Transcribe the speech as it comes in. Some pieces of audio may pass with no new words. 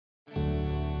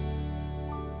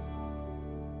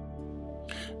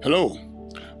Hello,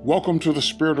 welcome to the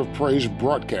Spirit of Praise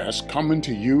broadcast coming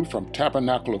to you from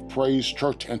Tabernacle of Praise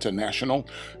Church International,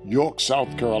 York,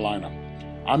 South Carolina.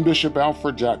 I'm Bishop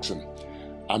Alfred Jackson.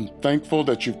 I'm thankful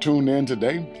that you've tuned in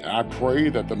today. I pray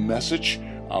that the message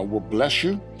will bless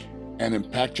you and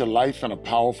impact your life in a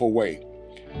powerful way.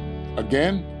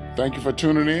 Again, thank you for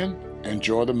tuning in.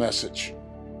 Enjoy the message.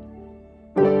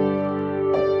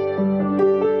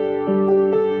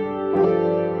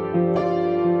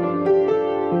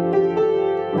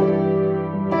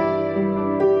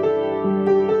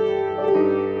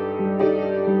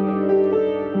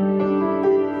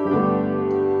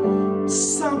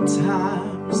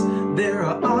 Sometimes there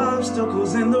are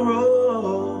obstacles in the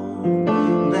road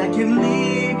that can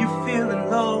leave you feeling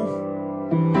low,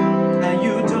 and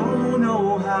you don't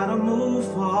know how to move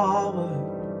forward.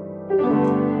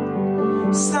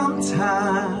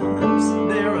 Sometimes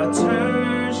there are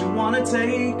turns you want to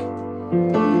take,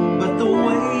 but the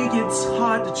way gets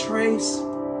hard to trace,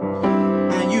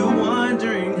 and you're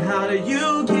wondering how do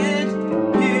you get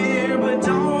here, but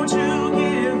don't you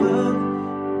give up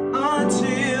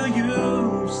until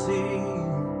you see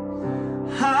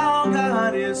how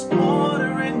God is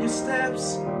ordering your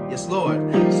steps. Yes,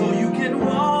 Lord. So you can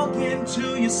walk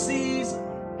into your season.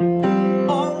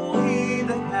 Oh, he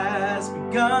that has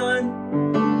begun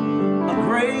a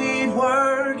great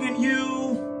work in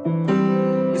you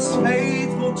is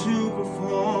faithful to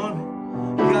perform it.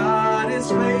 God is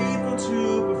faithful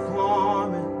to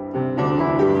perform it.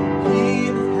 He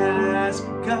that has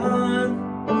begun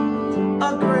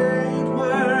a great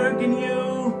work in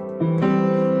you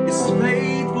is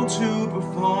faithful to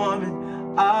perform it.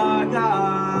 Our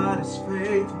God is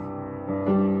faithful.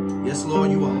 Yes,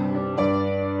 Lord, you are.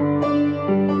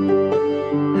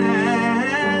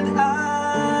 And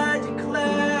I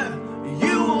declare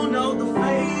you will know the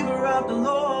favor of the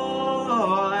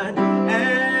Lord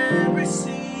and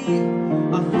receive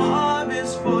a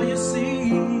harvest for your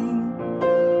seed.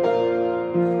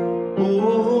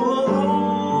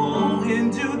 Oh, in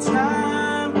due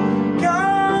time,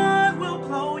 God will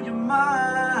blow your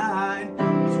mind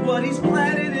with what He's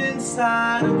planted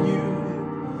inside of you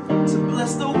to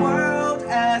bless the world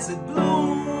as it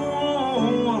blooms.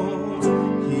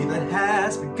 He that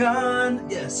has begun,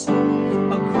 yes,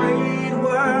 a great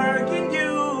work in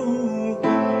you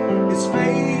is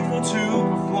faithful to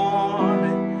perform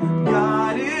it.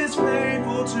 God is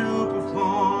faithful to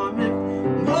perform it.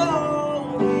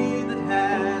 Oh, he that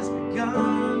has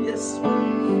begun, yes,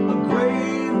 a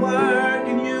great work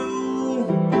in you.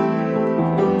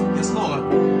 Yes, Lord,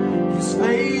 He's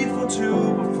faithful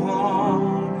to perform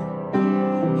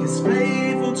it. He's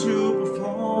faithful to perform.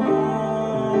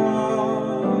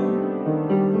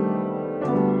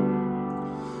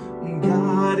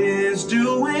 God is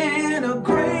doing a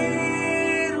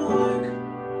great work.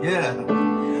 Yeah,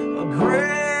 a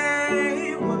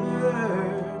great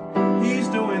work. He's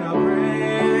doing a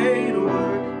great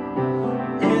work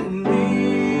in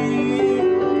me.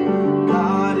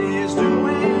 God is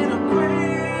doing a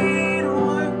great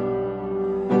work.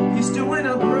 He's doing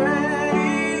a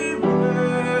great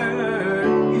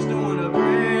work. He's doing a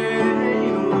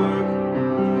great work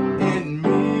in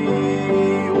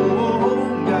me.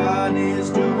 Oh, God is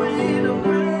doing a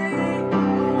great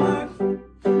work.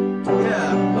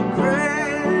 Yeah, a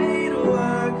great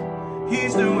work.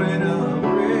 He's doing a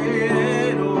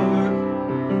great work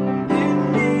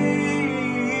in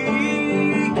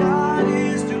me. God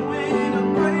is doing a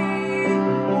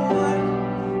great work.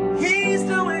 He's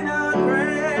doing a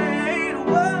great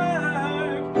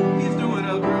work. He's doing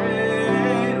a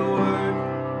great work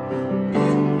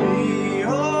in me.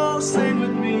 Oh, sing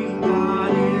with me.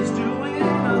 God is doing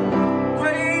a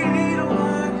great work.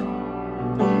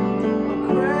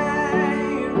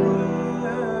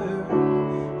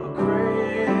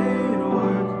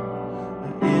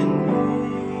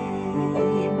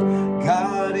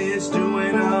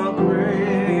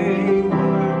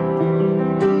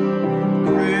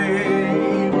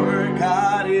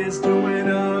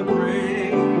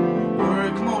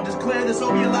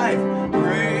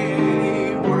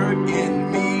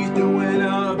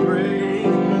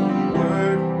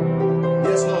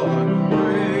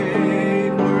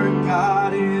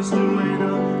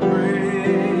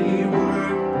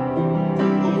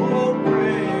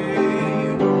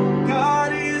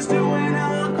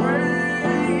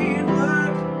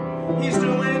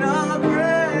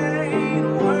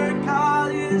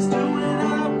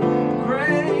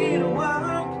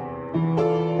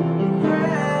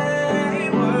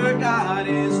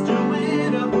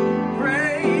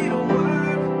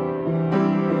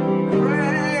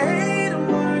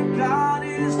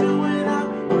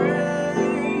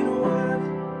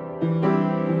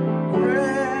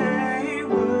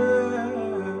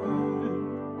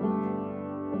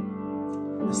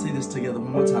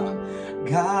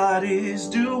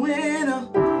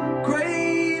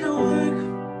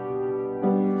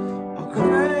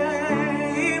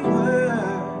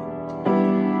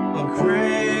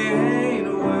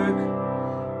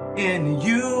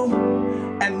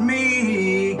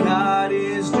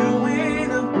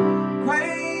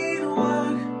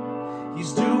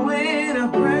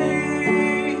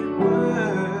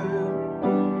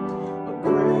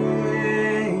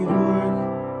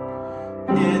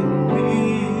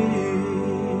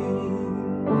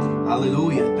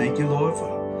 Hallelujah. Thank you, Lord,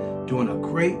 for doing a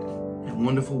great and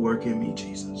wonderful work in me,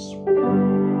 Jesus.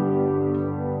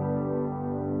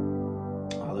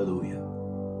 Hallelujah.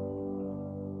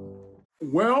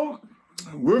 Well,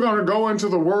 we're going to go into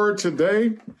the Word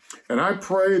today, and I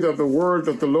pray that the Word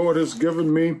that the Lord has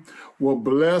given me will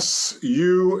bless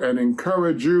you and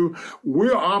encourage you.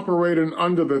 We're operating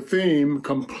under the theme,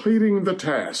 completing the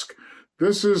task.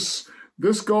 This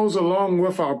goes along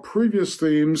with our previous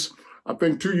themes. I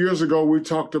think 2 years ago we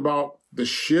talked about the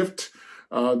shift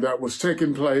that was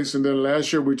taking place. And then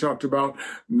last year we talked about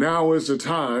now is the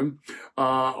time.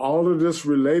 All of this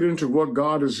relating to what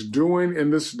God is doing in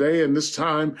this day and this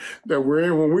time that we're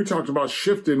in. When we talked about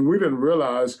shifting, we didn't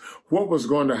realize what was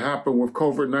going to happen with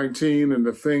COVID-19 and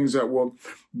the things that will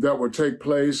take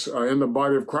place in the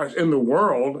body of Christ, in the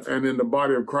world and in the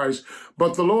body of Christ.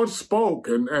 But the Lord spoke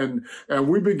and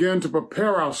we began to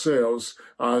prepare ourselves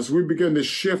as we begin to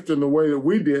shift in the way that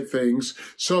we did things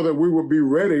so that we would be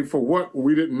ready for what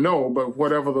we didn't know, but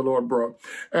whatever the Lord brought.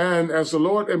 And as the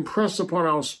Lord impressed upon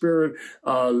our spirit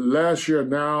last year,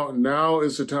 now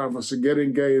is the time for us to get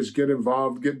engaged, get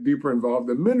involved, get deeper involved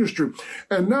in ministry.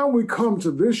 And now we come to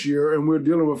this year and we're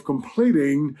dealing with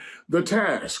completing the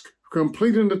task.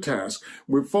 Completing the task.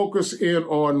 We focus in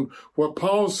on what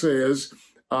Paul says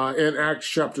in Acts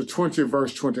chapter 20,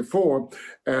 verse 24,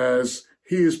 as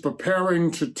he is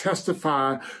preparing to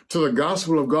testify to the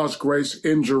gospel of God's grace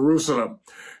in Jerusalem.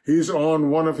 He's on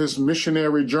one of his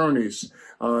missionary journeys.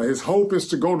 His hope is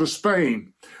to go to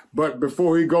Spain. But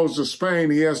before he goes to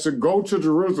Spain, he has to go to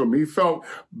Jerusalem. He felt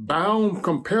bound,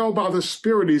 compelled by the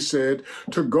Spirit, he said,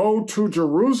 to go to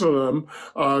Jerusalem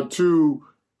to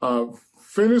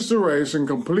finish the race and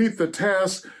complete the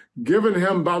task given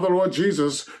him by the Lord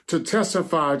Jesus to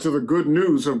testify to the good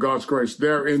news of God's grace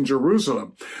there in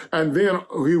Jerusalem. And then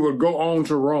he would go on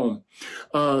to Rome.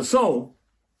 So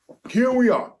here we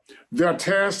are. There are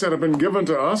tasks that have been given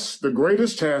to us. The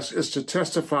greatest task is to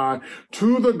testify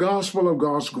to the gospel of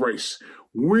God's grace.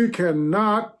 We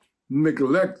cannot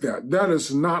neglect that. That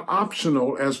is not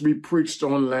optional, as we preached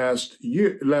on last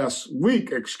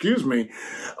week, and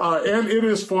it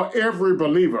is for every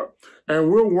believer. And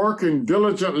we're working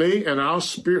diligently in our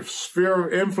sphere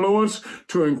of influence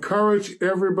to encourage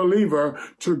every believer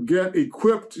to get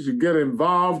equipped, to get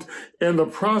involved in the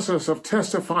process of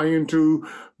testifying to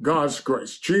God's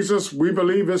grace. Jesus, we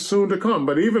believe, is soon to come.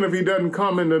 But even if he doesn't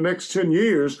come in the next 10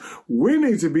 years, we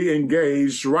need to be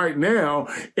engaged right now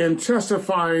in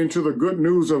testifying to the good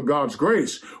news of God's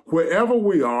grace, wherever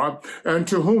we are and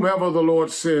to whomever the Lord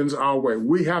sends our way.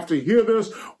 We have to hear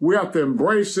this. We have to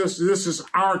embrace this. This is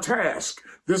our task.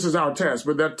 This is our task.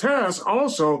 But that task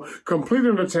also,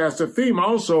 completing the task, the theme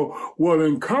also will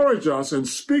encourage us and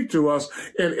speak to us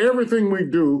in everything we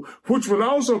do, which will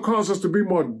also cause us to be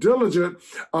more diligent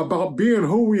about being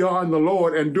who we are in the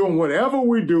Lord and doing whatever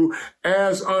we do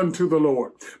as unto the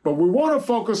Lord. But we want to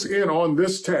focus in on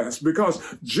this task because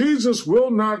Jesus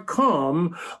will not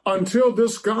come until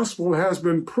this gospel has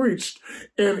been preached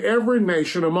in every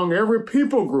nation, among every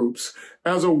people groups,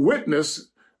 as a witness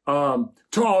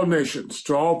to all nations,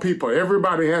 to all people.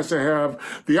 Everybody has to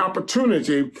have the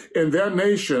opportunity in their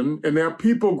nation, in their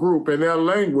people group, in their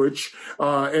language,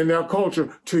 in their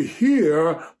culture, to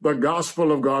hear the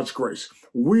gospel of God's grace.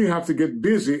 We have to get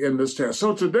busy in this task.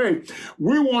 So today,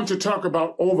 we want to talk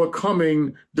about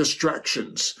overcoming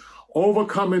distractions.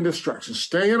 Overcoming distractions,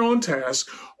 staying on task,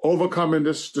 overcoming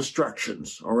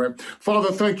distractions. All right.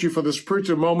 Father, thank you for this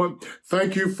preaching moment.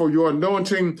 Thank you for your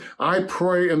anointing. I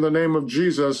pray in the name of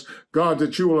Jesus, God,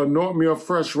 that you will anoint me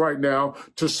afresh right now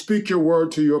to speak your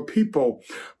word to your people.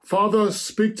 Father,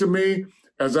 speak to me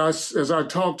as I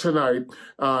talk tonight,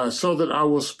 so that I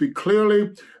will speak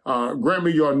clearly. Grant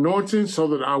me your anointing so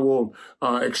that I will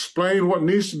explain what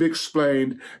needs to be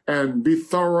explained and be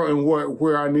thorough in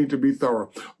where I need to be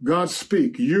thorough. God,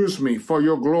 speak. Use me for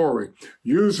your glory.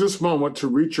 Use this moment to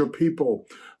reach your people.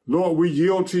 Lord, we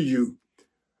yield to you.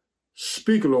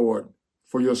 Speak, Lord,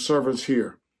 for your servants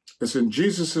here. It's in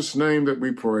Jesus' name that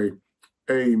we pray.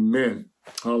 Amen.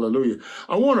 Hallelujah.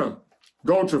 I want to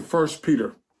go to 1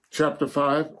 Peter chapter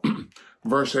 5,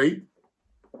 verse 8.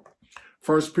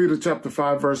 1 Peter chapter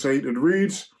 5, verse 8, it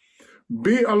reads,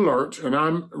 "Be alert," and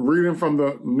I'm reading from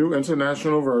the New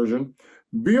International Version,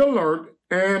 "Be alert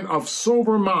and of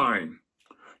sober mind.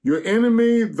 Your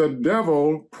enemy, the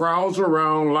devil, prowls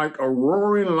around like a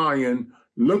roaring lion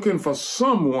looking for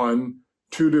someone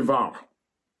to devour."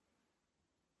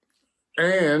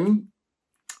 And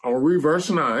I'll read verse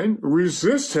 9,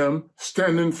 "Resist him,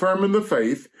 standing firm in the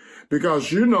faith,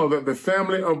 because you know that the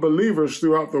family of believers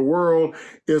throughout the world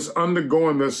is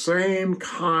undergoing the same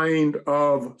kind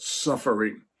of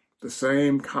suffering." The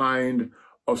same kind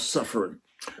of suffering.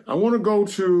 I want to go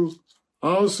to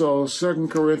also 2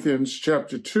 Corinthians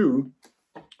chapter 2,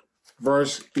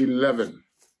 verse 11.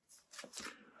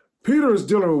 Peter is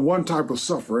dealing with one type of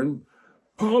suffering.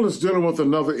 Paul is dealing with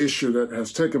another issue that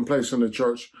has taken place in the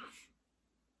church.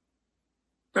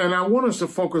 And I want us to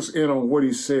focus in on what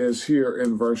he says here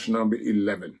in verse number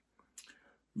 11.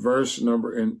 Verse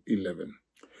number 11.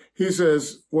 He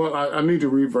says, well, I need to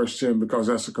read verse 10 because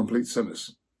that's a complete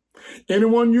sentence.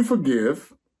 Anyone you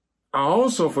forgive, I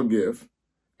also forgive.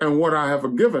 And what I have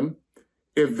forgiven,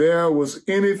 if there was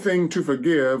anything to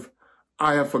forgive,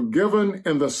 I have forgiven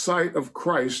in the sight of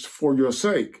Christ for your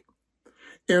sake,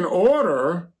 in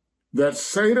order that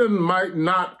Satan might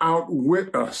not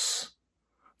outwit us.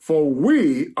 For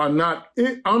we are not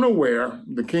unaware,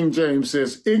 the King James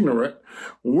says ignorant.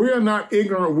 We are not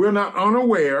ignorant, we're not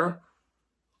unaware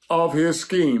of his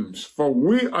schemes. For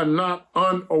we are not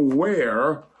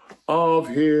unaware of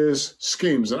his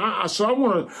schemes. And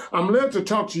I'm led to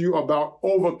talk to you about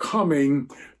overcoming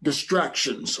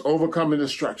distractions.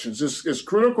 It's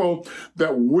critical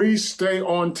that we stay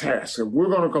on task. If we're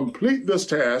going to complete this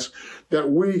task, that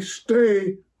we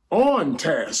stay on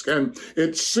task. And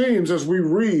it seems as we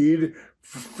read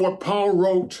what Paul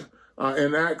wrote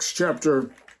in Acts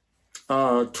chapter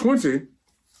 20,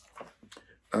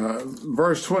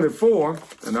 verse 24,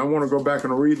 and I want to go back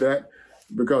and read that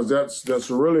because that's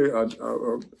really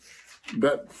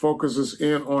that focuses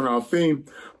in on our theme.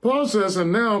 Paul says,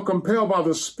 and now compelled by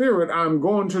the Spirit, I'm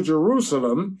going to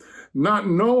Jerusalem, not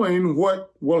knowing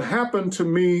what will happen to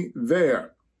me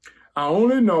there. I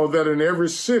only know that in every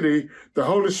city, the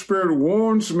Holy Spirit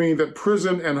warns me that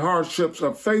prison and hardships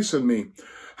are facing me.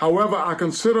 However, I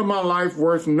consider my life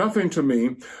worth nothing to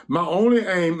me. My only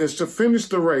aim is to finish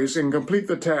the race and complete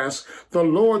the task the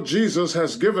Lord Jesus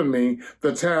has given me,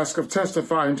 the task of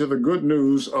testifying to the good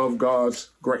news of God's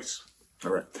grace.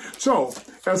 All right. So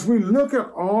as we look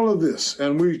at all of this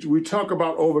and we talk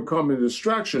about overcoming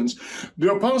distractions,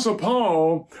 the Apostle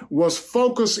Paul was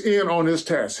focused in on his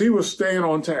task. He was staying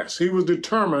on task. He was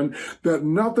determined that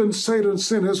nothing Satan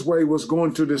sent his way was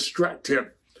going to distract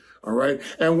him. All right.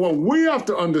 And what we have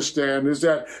to understand is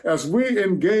that as we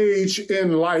engage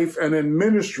in life and in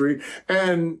ministry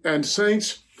and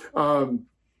saints,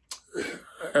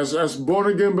 as born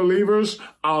again believers,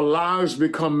 our lives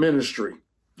become ministry.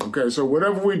 Okay, so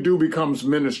whatever we do becomes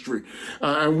ministry.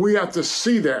 And we have to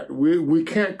see that. We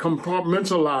can't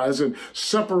compartmentalize and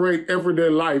separate everyday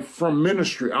life from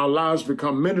ministry. Our lives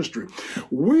become ministry.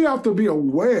 We have to be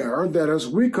aware that as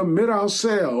we commit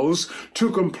ourselves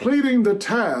to completing the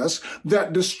task,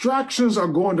 that distractions are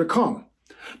going to come.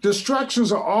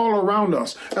 Distractions are all around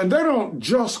us, and they don't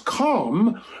just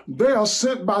come. They are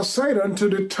sent by Satan to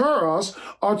deter us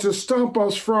or to stop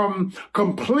us from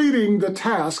completing the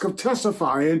task of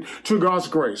testifying to God's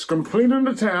grace, completing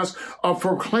the task of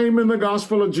proclaiming the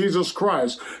gospel of Jesus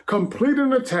Christ, completing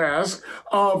the task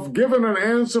of giving an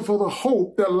answer for the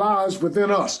hope that lies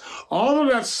within us. All of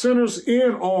that centers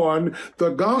in on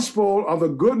the gospel of the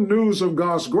good news of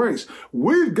God's grace.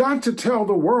 We've got to tell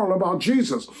the world about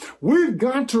Jesus. We've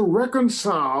got to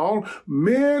reconcile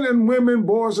men and women,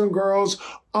 boys and girls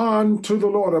unto the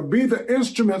Lord, or be the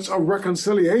instruments of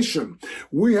reconciliation.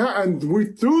 We do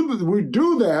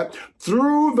that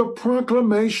through the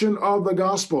proclamation of the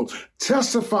gospel,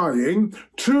 testifying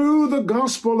to the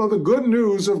gospel of the good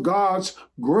news of God's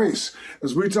grace.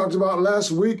 As we talked about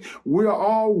last week, we are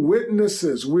all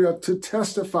witnesses. We are to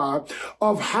testify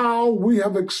of how we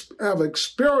have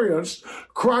experienced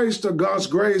Christ or God's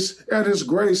grace and his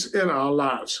grace in our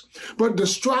lives. But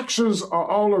distractions are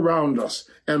all around us,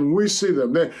 and we see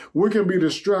them. We can be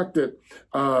distracted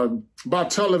by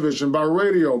television, by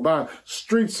radio, by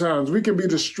street signs. We can be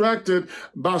distracted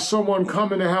by someone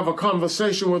coming to have a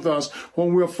conversation with us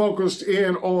when we're focused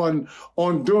in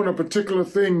on doing a particular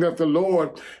thing that the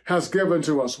Lord has given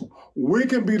to us. We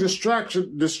can be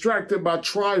distracted by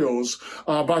trials,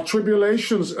 by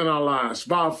tribulations in our lives,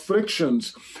 by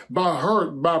afflictions, by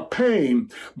hurt, by pain,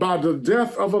 by the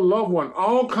death of a loved one.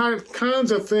 All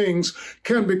kinds of things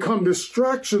can become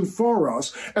distraction for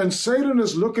us, and Satan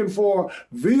is looking for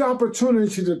the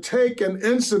opportunity to take an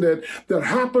incident that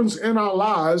happens in our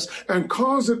lives and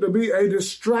cause it to be a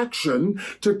distraction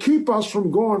to keep us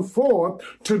from going forth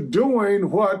to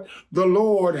doing what the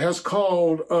Lord has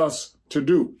called us to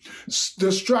do.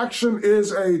 Distraction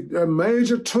is a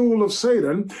major tool of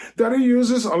Satan that he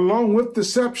uses along with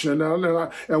deception.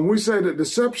 And we say that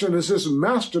deception is his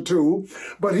master tool,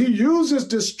 but he uses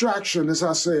distraction, as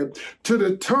I said, to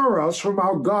deter us from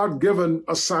our God-given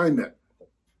assignment.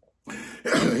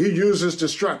 He uses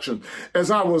distraction. As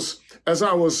I was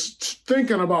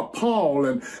thinking about Paul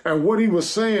and what he was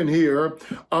saying here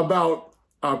about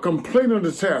completing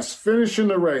the test, finishing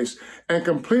the race, and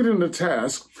completing the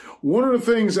task, one of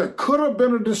the things that could have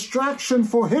been a distraction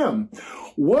for him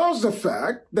was the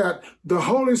fact that the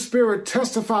Holy Spirit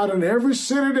testified in every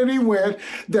city that he went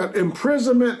that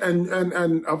imprisonment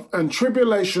and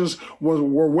tribulations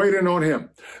were waiting on him.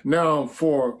 Now,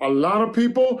 for a lot of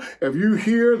people, if you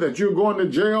hear that you're going to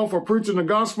jail for preaching the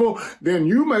gospel, then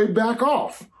you may back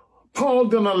off. Paul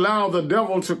didn't allow the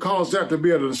devil to cause that to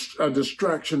be a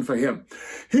distraction for him.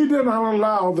 He did not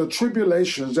allow the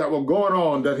tribulations that were going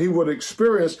on that he would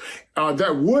experience,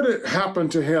 that would happen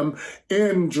to him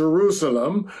in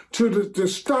Jerusalem to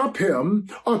stop him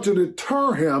or to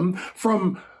deter him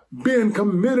from being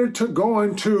committed to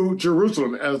going to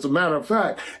Jerusalem. As a matter of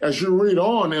fact, as you read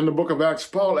on in the book of Acts,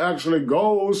 Paul actually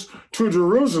goes to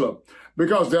Jerusalem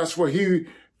because that's where he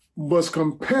was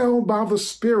compelled by the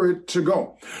Spirit to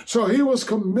go. So he was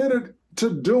committed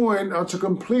to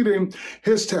completing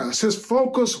his task. His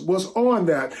focus was on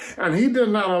that, and he did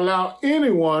not allow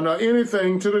anyone or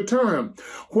anything to deter him.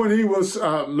 When he was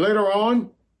later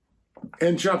on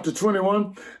in chapter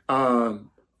 21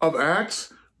 of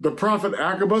Acts, the prophet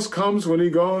Agabus comes when he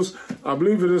goes, I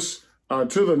believe it is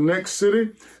to the next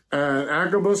city, and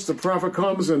Agabus, the prophet,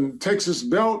 comes and takes his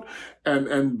belt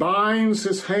and binds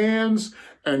his hands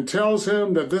and tells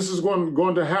him that this is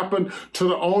going to happen to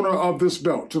the owner of this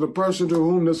belt, to the person to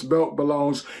whom this belt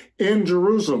belongs in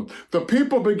Jerusalem. The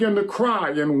people begin to cry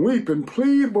and weep and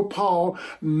plead with Paul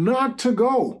not to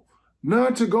go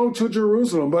to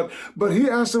Jerusalem. But he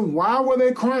asked them, why were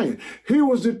they crying? He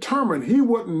was determined. He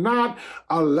would not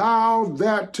allow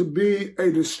that to be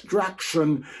a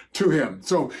distraction to him.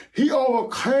 So he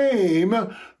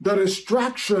overcame the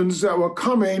distractions that were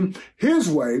coming his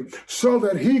way so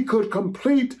that he could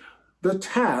complete the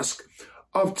task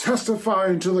of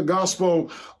testifying to the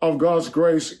gospel of God's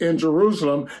grace in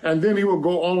Jerusalem. And then he would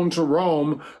go on to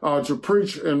Rome to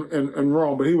preach in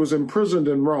Rome. But he was imprisoned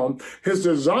in Rome. His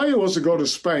desire was to go to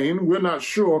Spain. We're not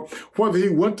sure whether he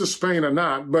went to Spain or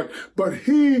not. But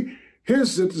his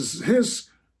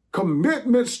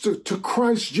commitments to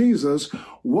Christ Jesus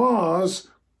was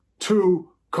to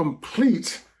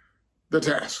complete the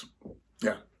task.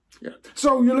 Yeah.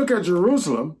 So you look at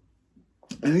Jerusalem,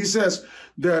 and he says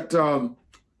that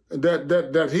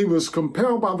he was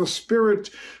compelled by the Spirit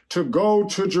to go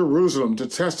to Jerusalem to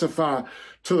testify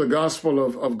to the gospel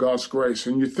of God's grace.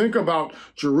 And you think about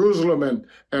Jerusalem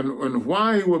and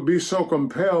why he would be so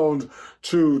compelled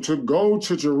to go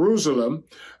to Jerusalem,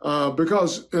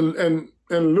 because in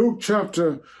Luke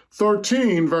chapter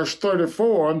 13, verse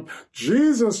 34,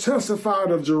 Jesus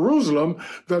testified of Jerusalem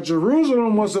that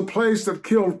Jerusalem was a place that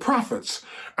killed prophets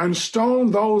and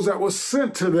stoned those that were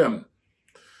sent to them.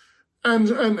 And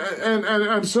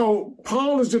so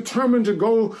Paul is determined to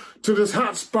go to this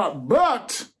hot spot.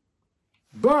 But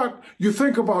you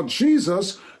think about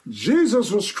Jesus.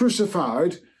 Jesus was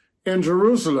crucified in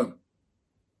Jerusalem.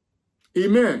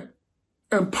 Amen.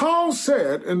 And Paul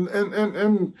said in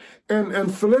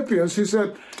Philippians, he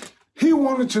said he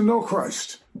wanted to know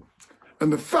Christ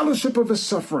and the fellowship of his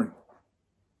suffering.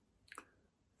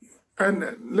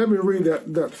 And let me read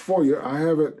that for you. I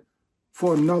have it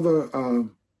for another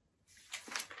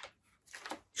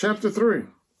chapter 3.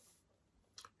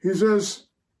 He says,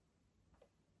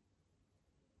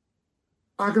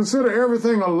 I consider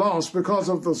everything a loss because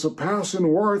of the surpassing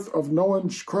worth of knowing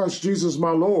Christ Jesus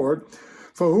my Lord,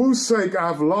 for whose sake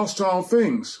I've lost all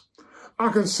things. I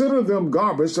consider them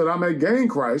garbage that I may gain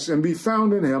Christ and be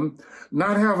found in him,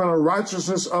 not having a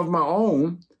righteousness of my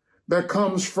own that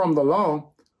comes from the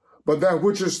law, but that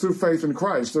which is through faith in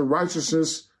Christ, the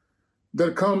righteousness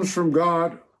that comes from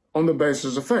God on the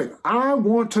basis of faith. I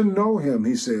want to know him,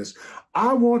 he says.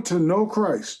 I want to know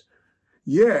Christ.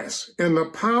 Yes, in the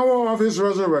power of his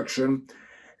resurrection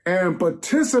and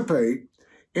participate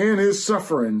in his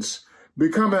sufferings,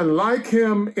 becoming like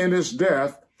him in his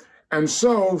death, and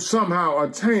so somehow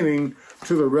attaining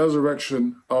to the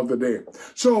resurrection of the dead.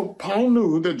 So Paul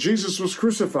knew that Jesus was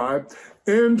crucified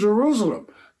in Jerusalem.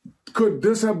 Could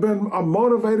this have been a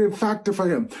motivating factor for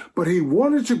him? But he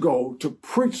wanted to go to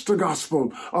preach the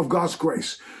gospel of God's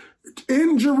grace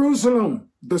in Jerusalem,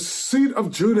 the seat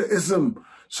of Judaism,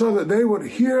 so that they would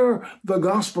hear the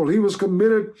gospel. He was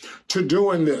committed to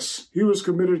doing this.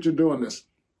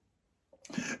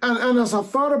 And as I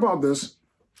thought about this,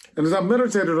 and as I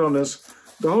meditated on this,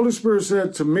 the Holy Spirit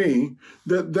said to me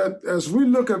that as we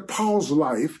look at Paul's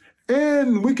life,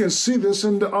 and we can see this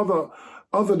in the other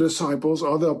other disciples,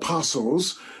 other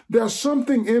apostles. There's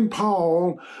something in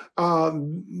Paul,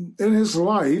 in his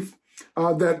life,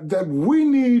 that we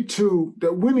need to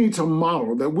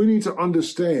model, that we need to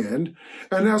understand,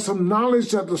 and there's some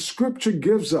knowledge that the Scripture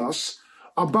gives us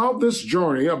about this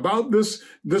journey,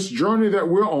 this journey that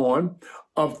we're on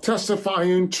of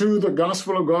testifying to the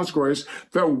gospel of God's grace,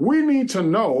 that we need to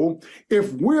know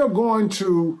if we're going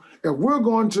to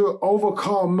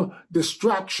overcome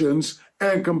distractions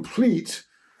and complete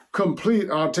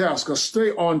our task or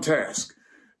stay on task.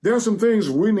 There are some things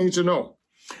we need to know.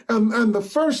 And the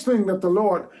first thing that the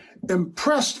Lord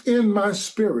impressed in my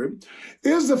spirit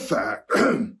is the fact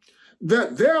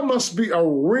that there must be a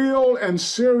real and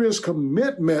serious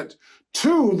commitment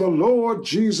to the Lord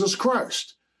Jesus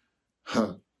Christ.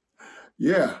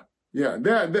 Yeah.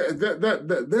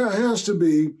 There has to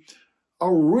be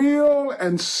a real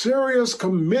and serious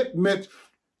commitment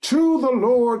to the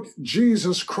Lord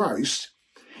Jesus Christ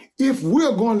if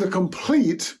we're going to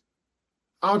complete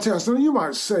our task. And you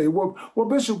might say, well,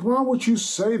 Bishop, why would you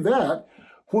say that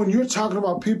when you're talking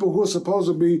about people who are supposed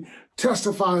to be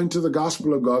testifying to the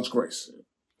gospel of God's grace?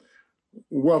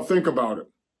 Well, think about it.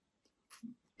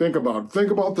 Think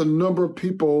about the number of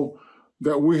people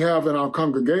that we have in our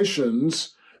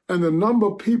congregations and the number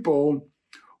of people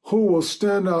who will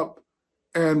stand up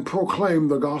and proclaim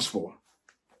the gospel,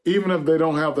 even if they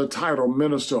don't have the title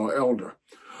minister or elder.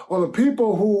 Or the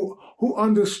people who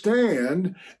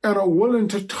understand and are willing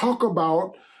to talk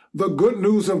about the good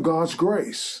news of God's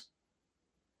grace.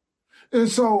 And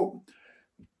so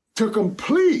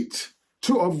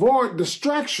to avoid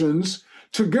distractions,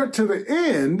 to get to the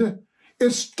end,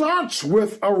 it starts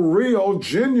with a real,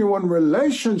 genuine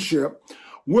relationship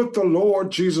with the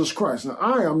Lord Jesus Christ. Now,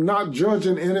 I am not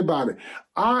judging anybody.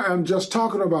 I am just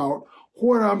talking about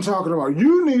what I'm talking about.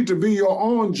 You need to be your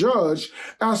own judge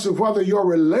as to whether your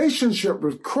relationship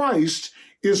with Christ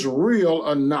is real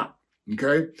or not.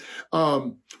 Okay?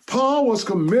 Paul was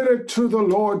committed to the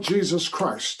Lord Jesus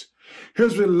Christ.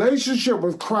 His relationship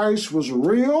with Christ was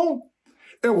real,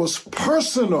 it was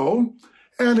personal,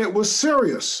 and it was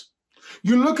serious.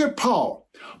 You look at Paul.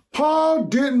 Paul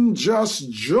didn't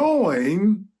just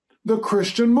join the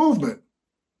Christian movement.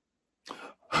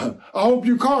 I hope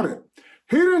you caught it.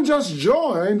 He didn't just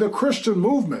join the Christian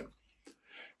movement.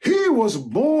 He was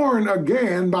born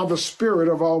again by the Spirit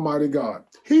of Almighty God.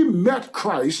 He met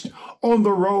Christ on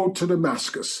the road to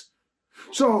Damascus.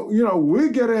 So, we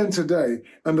get in today,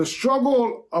 and the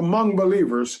struggle among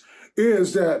believers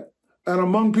is that, and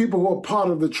among people who are part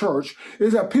of the church,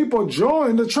 is that people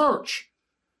join the church.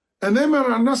 And they may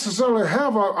not necessarily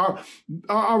have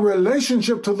a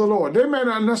relationship to the Lord. They may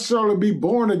not necessarily be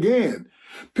born again.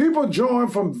 People join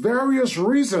from various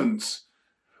reasons.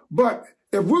 But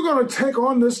if we're going to take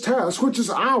on this task, which is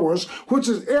ours, which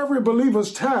is every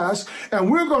believer's task,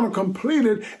 and we're going to complete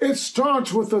it, it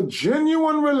starts with a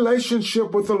genuine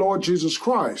relationship with the Lord Jesus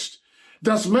Christ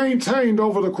that's maintained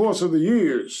over the course of the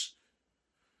years.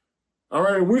 All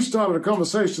right, we started a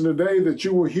conversation today that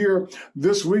you will hear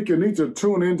this week. You need to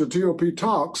tune in to TOP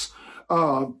Talks,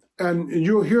 and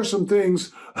you'll hear some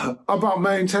things about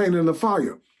maintaining the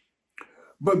fire.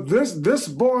 But this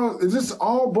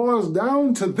all boils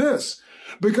down to this,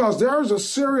 because there's a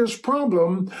serious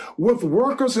problem with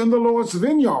workers in the Lord's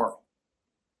vineyard.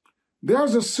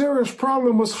 There's a serious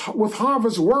problem with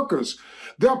harvest workers.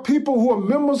 There are people who are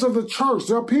members of the church.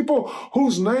 There are people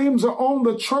whose names are on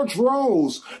the church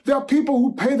rolls. There are people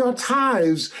who pay their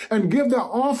tithes and give their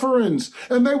offerings,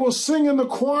 and they will sing in the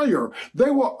choir.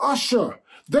 They will usher.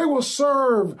 They will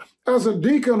serve as a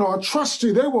deacon or a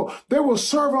trustee. They will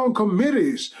serve on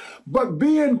committees. But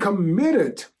being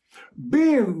committed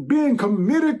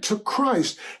to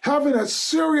Christ, having that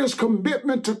serious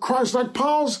commitment to Christ, like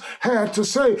Paul's had to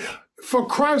say, for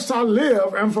Christ I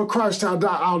live and for Christ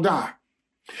I'll die.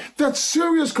 That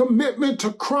serious commitment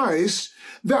to Christ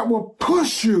that will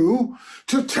push you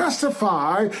to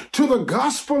testify to the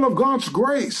gospel of God's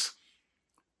grace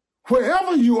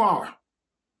wherever you are.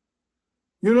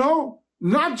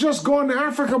 Not just going to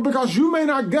Africa, because you may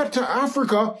not get to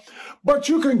Africa, but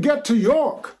you can get to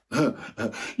York.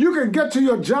 You can get to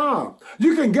your job.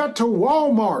 You can get to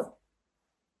Walmart.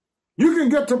 You can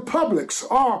get to Publix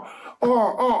or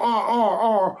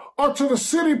to the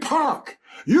city park.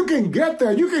 You can get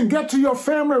there. You can get to your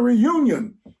family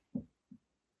reunion.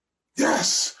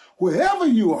 Yes, wherever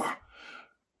you are.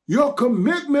 Your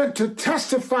commitment to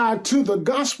testify to the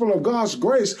gospel of God's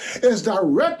grace is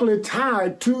directly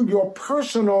tied to your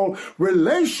personal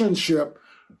relationship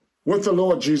with the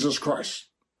Lord Jesus Christ.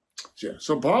 Yeah.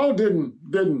 So Paul didn't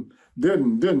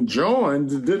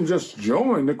just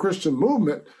join the Christian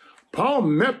movement. Paul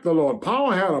met the Lord.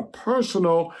 Paul had a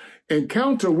personal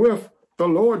encounter with the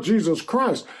Lord Jesus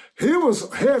Christ. He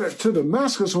was headed to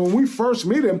Damascus when we first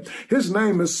meet him. His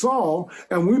name is Saul,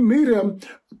 and we meet him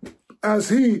as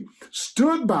he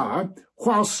stood by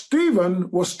while Stephen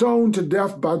was stoned to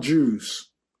death by Jews.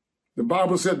 The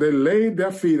Bible said they laid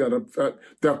their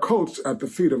their coats at the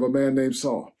feet of a man named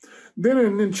Saul. Then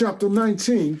in chapter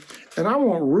 19, and I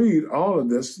won't read all of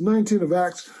this, 19 of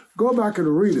Acts, go back and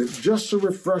read it just to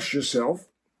refresh yourself.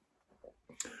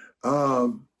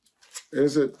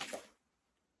 Is it?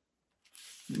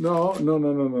 No.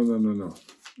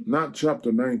 Not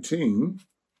chapter 19.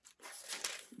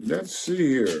 Let's see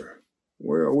here.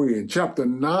 Where are we? In chapter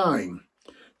 9.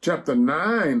 Chapter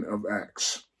 9 of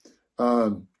Acts.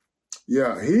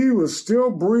 He was still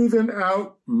breathing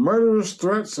out murderous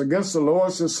threats against the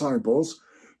Lord's disciples.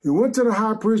 He went to the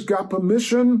high priest, got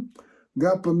permission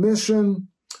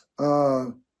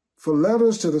for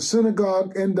letters to the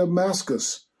synagogue in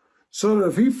Damascus, so that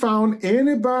if he found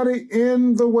anybody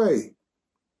in the way,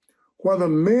 whether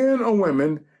men or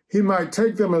women, he might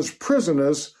take them as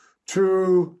prisoners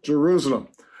to Jerusalem.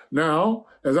 Now,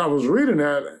 as I was reading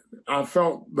that, I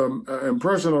felt the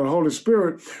impression of the Holy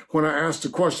Spirit when I asked the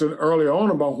question earlier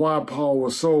on about why Paul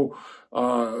was so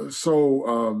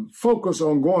focused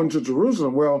on going to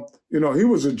Jerusalem. Well, he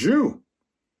was a Jew.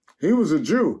 He was a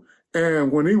Jew.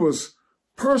 And when he was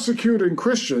persecuting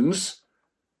Christians,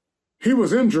 he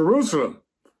was in Jerusalem.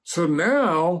 So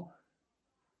now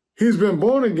he's been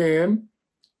born again.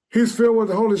 He's filled with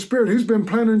the Holy Spirit. He's been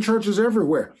planting churches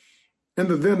everywhere in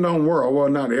the then known world. Well,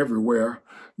 not everywhere.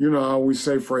 I always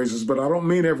say phrases, but I don't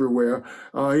mean everywhere.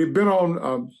 He'd been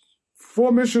on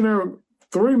 3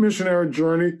 missionary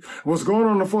journey, was going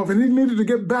on the 4th, and he needed to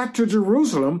get back to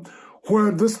Jerusalem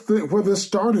where this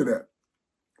started at.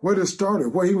 Where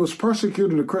he was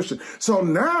persecuting the Christian. So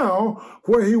now,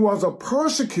 where he was a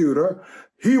persecutor,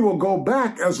 he will go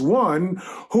back as one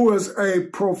who is a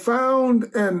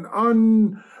profound and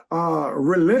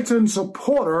unrelenting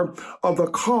supporter of the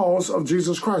cause of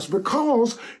Jesus Christ,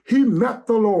 because he met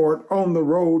the Lord on the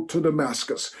road to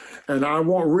Damascus. And I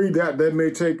won't read that. That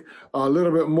may take a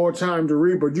little bit more time to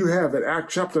read, but you have it,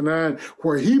 Acts chapter 9,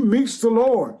 where he meets the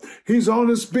Lord. He's on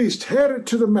his beast, headed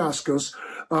to Damascus,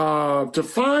 to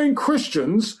find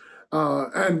Christians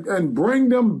and bring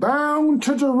them bound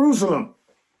to Jerusalem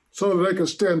so that they could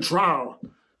stand trial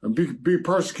and be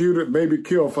persecuted, maybe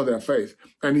killed for their faith.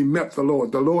 And he met the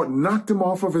Lord. The Lord knocked him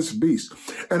off of his beast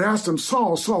and asked him,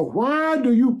 Saul, why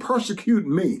do you persecute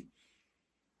me?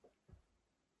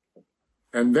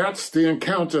 And that's the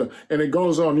encounter, and it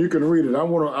goes on. You can read it. I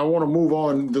want to move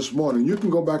on this morning. You can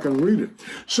go back and read it.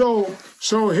 So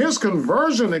his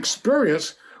conversion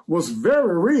experience was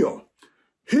very real.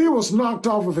 He was knocked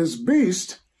off of his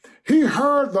beast. He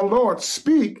heard the Lord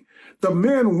speak. The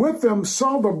men with him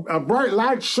saw a bright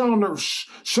light shone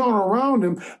around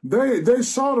him. They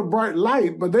saw the bright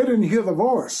light, but they didn't hear the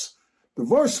voice. The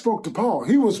voice spoke to Paul.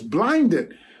 He was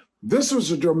blinded. This was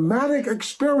a dramatic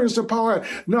experience that Paul had.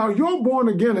 Now, your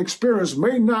born-again experience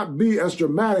may not be as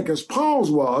dramatic as Paul's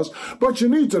was, but you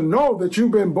need to know that you've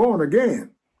been born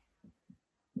again.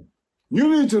 You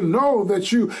need to know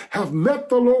that you have met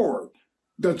the Lord,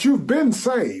 that you've been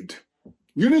saved.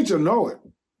 You need to know it.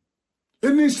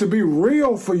 It needs to be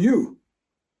real for you.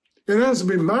 It has to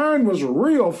be, mine was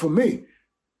real for me.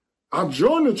 I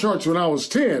joined the church when I was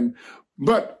 10,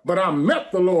 but I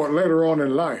met the Lord later on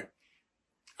in life.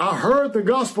 I heard the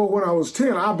gospel when I was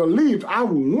 10. I believed. I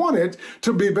wanted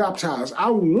to be baptized.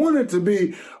 I wanted to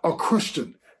be a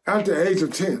Christian at the age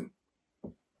of 10.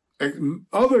 And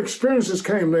other experiences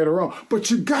came later on. But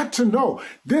you got to know,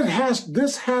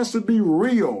 this has to be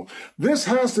real. This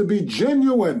has to be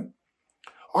genuine.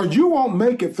 Or you won't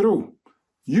make it through.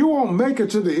 You won't make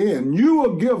it to the end. You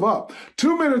will give up.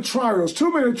 Too many trials,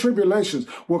 too many tribulations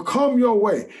will come your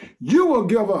way. You will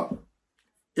give up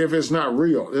if it's not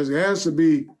real. It has to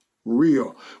be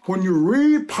real. When you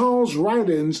read Paul's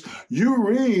writings, you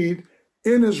read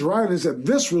in his writings that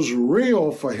this was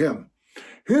real for him.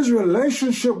 His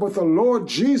relationship with the Lord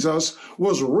Jesus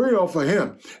was real for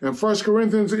him. In 1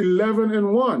 Corinthians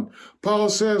 11:1, Paul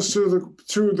says to the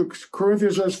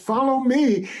Corinthians, follow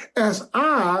me as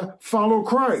I follow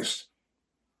Christ.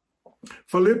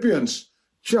 Philippians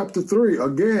chapter 3,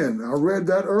 again, I read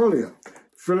that earlier.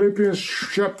 Philippians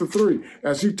chapter 3,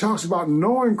 as he talks about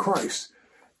knowing Christ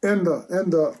and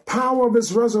the power of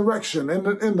his resurrection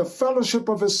and the fellowship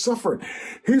of his suffering.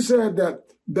 He said that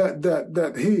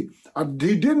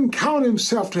he didn't count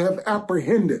himself to have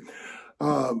apprehended.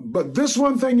 But this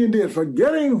one thing he did,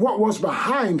 forgetting what was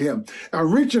behind him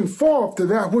and reaching forth to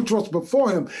that which was before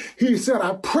him, he said,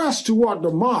 I press toward the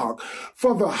mark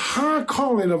for the high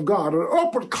calling of God, an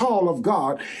upward call of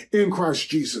God in Christ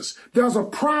Jesus. There's a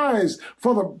prize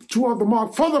toward the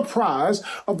mark for the prize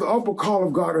of the upward call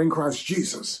of God in Christ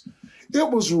Jesus. It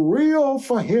was real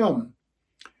for him.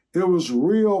 It was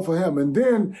real for him. And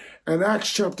then in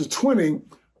Acts chapter 20,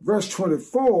 verse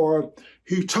 24,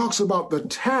 he talks about the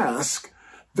task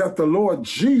that the Lord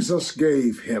Jesus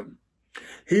gave him.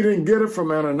 He didn't get it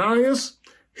from Ananias.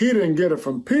 He didn't get it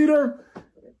from Peter.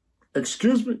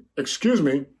 Excuse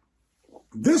me.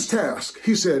 This task,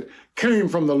 he said, came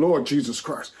from the Lord Jesus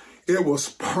Christ. It was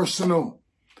personal.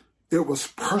 It was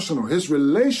personal. His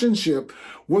relationship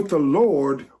with the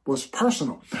Lord was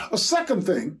personal. A second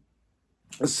thing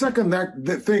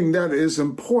that is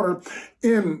important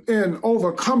in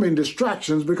overcoming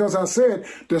distractions, because I said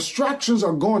distractions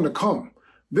are going to come.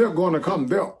 They're going to come.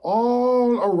 They're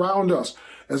all around us.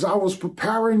 As I was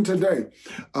preparing today,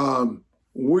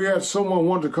 we had someone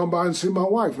want to come by and see my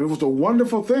wife. It was a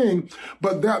wonderful thing,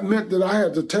 but that meant that I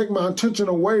had to take my attention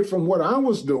away from what I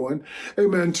was doing,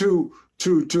 amen, to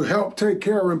help take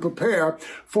care and prepare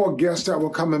for guests that were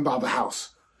coming by the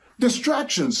house.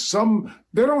 Distractions,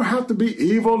 they don't have to be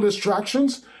evil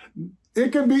distractions.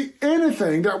 It can be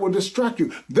anything that will distract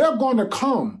you. They're going to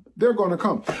come. They're going to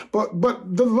come. But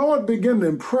the Lord began to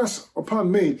impress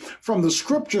upon me from the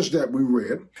scriptures that we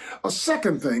read a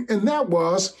second thing, and that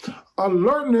was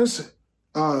alertness.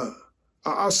 A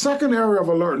second area of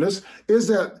alertness is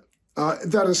that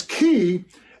is key,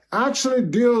 actually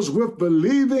deals with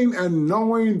believing and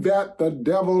knowing that the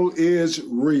devil is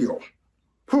real.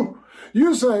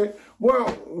 You say,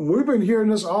 well, we've been hearing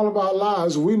this all of our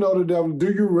lives. We know the devil.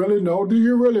 Do you really know? Do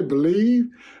you really believe?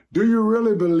 Do you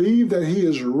really believe that he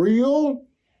is real?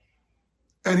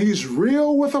 And he's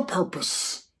real with a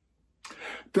purpose.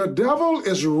 The devil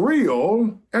is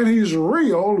real, and he's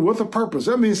real with a purpose.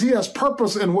 That means he has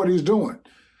purpose in what he's doing.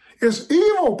 It's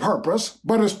evil purpose,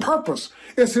 but it's purpose.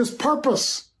 It's his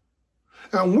purpose.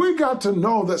 And we got to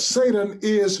know that Satan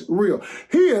is real.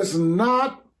 He is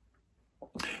not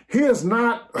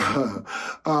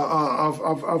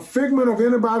a figment of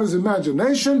anybody's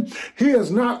imagination. He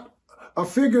is not a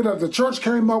figure that the church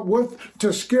came up with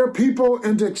to scare people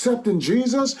into accepting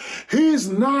Jesus. He's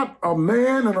not a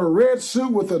man in a red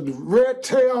suit with a red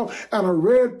tail and a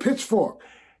red pitchfork.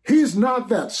 He's not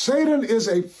that. Satan is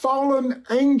a fallen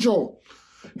angel.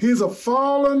 He's a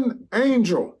fallen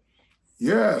angel.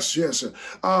 Yes. He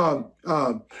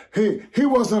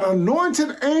was an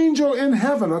anointed angel in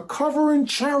heaven, a covering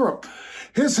cherub.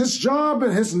 His job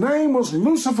and his name was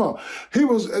Lucifer. He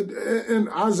was in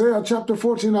Isaiah chapter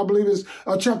 14, I believe is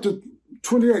chapter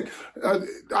 28.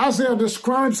 Isaiah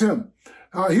describes him.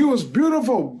 He was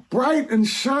beautiful, bright and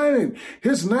shining.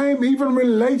 His name even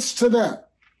relates to that.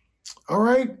 All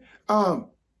right.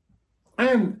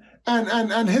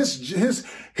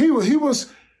 He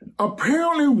was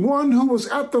apparently one who was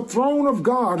at the throne of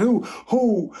God,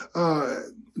 who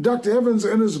Dr. Evans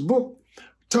in his book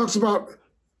talks about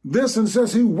this and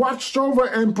says he watched over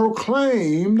and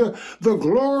proclaimed the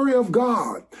glory of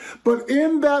God. But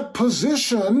in that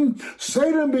position,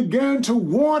 Satan began to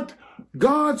want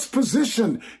God's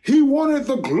position. He wanted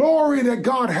the glory that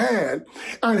God had,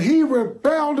 and he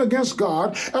rebelled against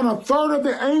God, and a third of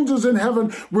the angels in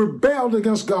heaven rebelled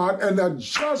against God, and the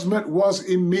judgment was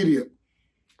immediate.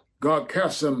 God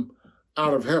cast him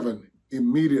out of heaven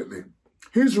immediately.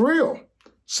 He's real.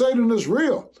 Satan is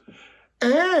real.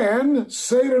 And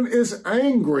Satan is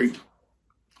angry.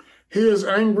 He is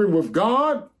angry with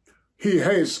God. He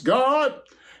hates God.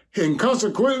 And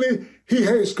consequently, he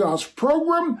hates God's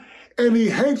program. And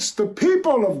he hates the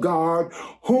people of God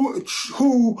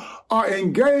who are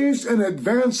engaged in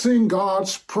advancing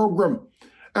God's program.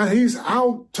 And he's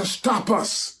out to stop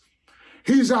us.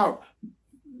 He's out.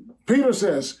 Peter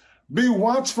says, be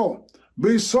watchful,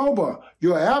 be sober.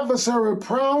 Your adversary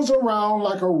prowls around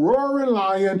like a roaring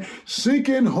lion,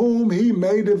 seeking whom he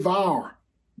may devour.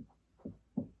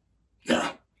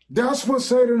 Yeah, that's what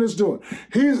Satan is doing.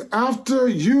 He's after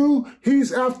you.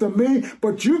 He's after me.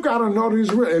 But you got to know that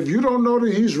he's real. If you don't know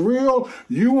that he's real,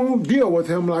 you won't deal with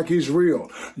him like he's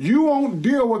real. You won't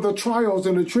deal with the trials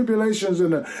and the tribulations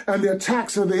and the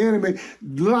attacks of the enemy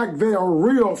like they are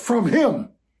real from him.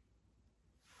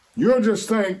 You'll just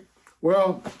think,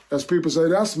 well, as people say,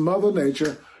 that's Mother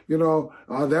Nature. You know,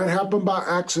 that happened by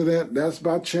accident. That's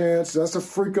by chance. That's a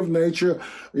freak of nature.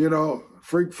 You know,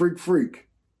 freak.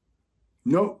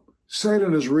 Nope.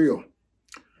 Satan is real.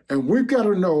 And we've got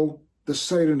to know that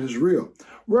Satan is real.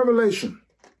 Revelation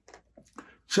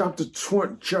chapter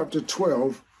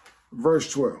 12,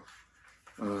 verse 12.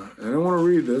 And I want to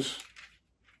read this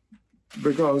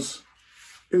because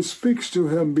it speaks to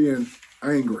him being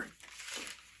angry.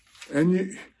 And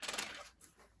you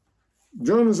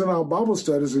join us in our Bible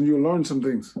studies and you'll learn some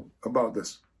things about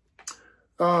this.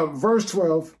 Verse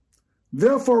 12,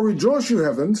 therefore rejoice, you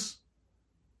heavens,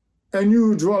 and you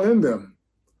who dwell in them.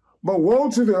 But woe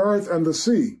to the earth and the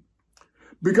sea,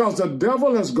 because the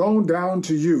devil has gone down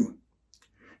to you.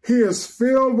 He is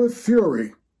filled with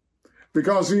fury,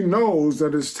 because he knows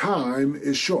that his time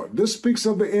is short. This speaks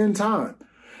of the end time.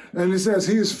 And he says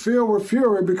he is filled with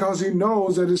fury because he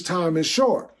knows that his time is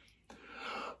short.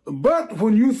 But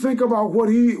when you think about what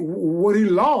he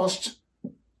lost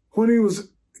when he was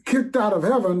kicked out of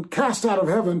heaven, cast out of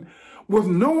heaven, with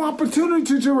no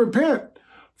opportunity to repent,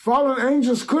 fallen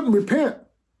angels couldn't repent.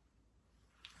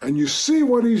 And you see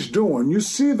what he's doing. You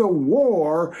see the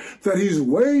war that he's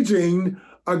waging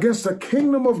against the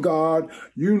kingdom of God.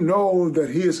 You know that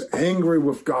he is angry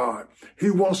with God. He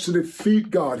wants to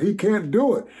defeat God. He can't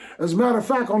do it. As a matter of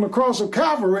fact, on the cross of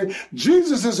Calvary,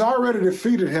 Jesus has already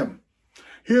defeated him.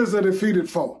 He is a defeated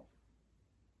foe.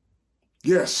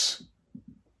 Yes,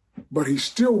 but he's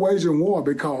still waging war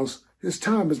because his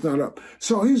time is not up.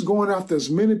 So he's going after as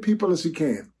many people as he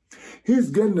can. He's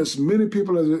getting as many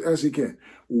people as he can.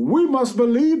 We must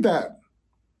believe that.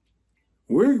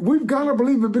 We've got to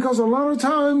believe it, because a lot of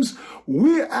times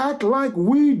we act like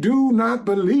we do not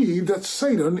believe that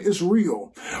Satan is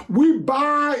real. We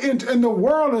buy into, and the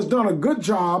world has done a good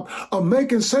job of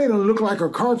making Satan look like a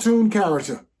cartoon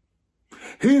character.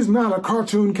 He's not a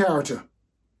cartoon character.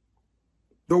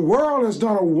 The world has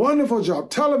done a wonderful job.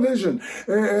 Television,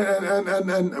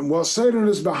 and well, Satan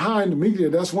is behind media.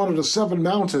 That's one of the 7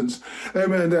 mountains,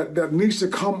 amen, that needs to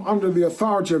come under the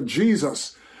authority of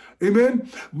Jesus. Amen.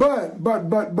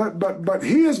 But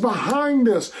he is behind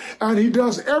this, and he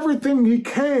does everything he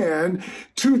can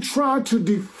to try to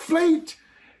deflate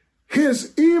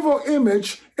his evil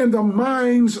image in the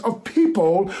minds of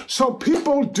people so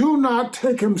people do not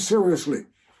take him seriously.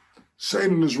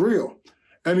 Satan is real,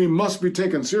 and he must be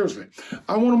taken seriously.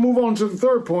 I want to move on to the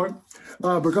third point,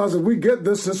 because if we get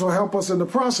this will help us in the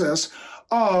process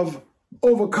of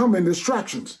overcoming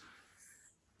distractions.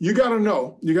 You got to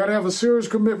know, you got to have a serious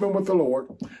commitment with the Lord.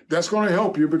 That's going to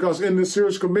help you, because in this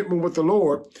serious commitment with the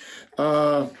Lord,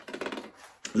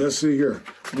 let's see here.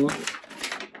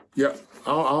 Yeah,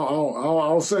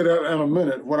 I'll say that in a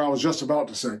minute, what I was just about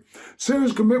to say.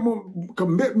 Serious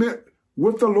commitment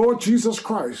with the Lord Jesus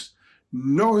Christ.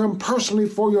 Know him personally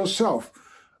for yourself.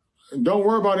 Don't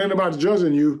worry about anybody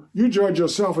judging you. You judge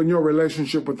yourself in your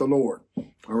relationship with the Lord.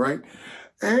 All right?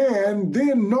 And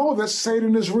then know that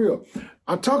Satan is real.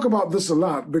 I talk about this a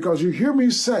lot because you hear me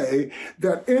say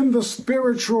that in the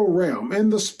spiritual realm, in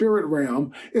the spirit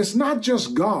realm, it's not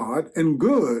just God and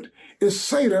good, it's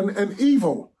Satan and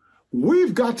evil.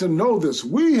 We've got to know this.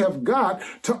 We have got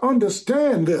to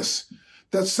understand this,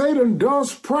 that Satan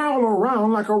does prowl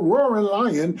around like a roaring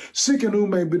lion, seeking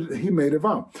whom he may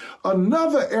devour.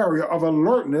 Another area of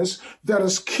alertness that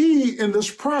is key in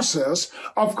this process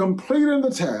of completing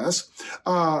the task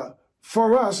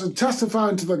for us and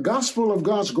testifying to the gospel of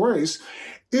God's grace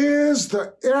is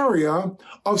the area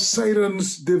of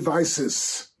Satan's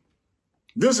devices.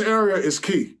 This area is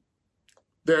key,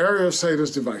 the area of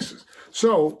Satan's devices.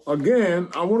 So, again,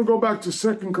 I want to go back to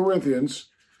 2 Corinthians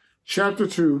chapter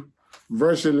 2,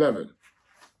 verse 11.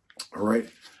 All right?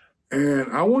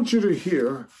 And I want you to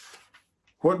hear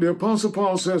what the Apostle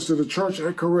Paul says to the church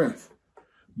at Corinth.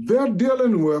 They're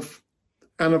dealing with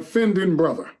an offending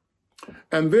brother.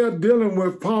 And they're dealing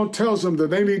with, Paul tells them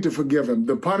that they need to forgive him.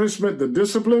 The punishment, the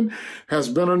discipline has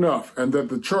been enough, and that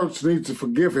the church needs to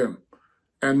forgive him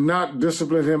and not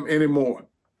discipline him anymore.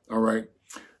 All right?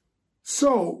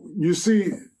 So, you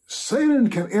see,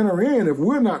 Satan can enter in, if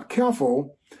we're not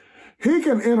careful, he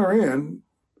can enter in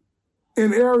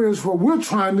areas where we're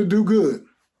trying to do good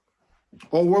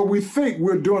or where we think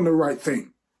we're doing the right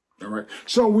thing. All right.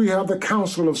 So we have the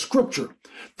counsel of Scripture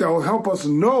that will help us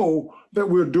know that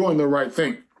we're doing the right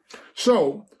thing.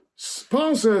 So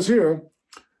Paul says here,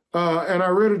 and I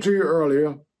read it to you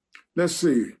earlier. Let's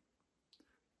see.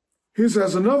 He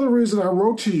says, another reason I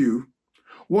wrote to you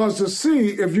was to see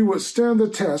if you would stand the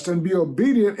test and be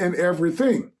obedient in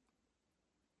everything.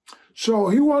 So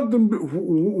he wanted them,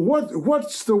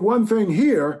 what's the one thing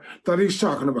here that he's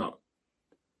talking about?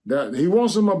 That he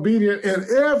wants them obedient in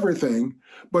everything,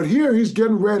 but here he's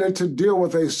getting ready to deal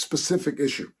with a specific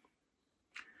issue.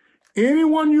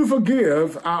 Anyone you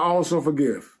forgive, I also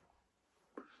forgive.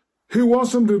 He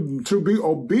wants them to be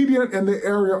obedient in the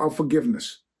area of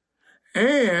forgiveness.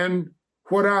 And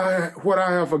what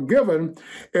I have forgiven,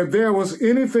 if there was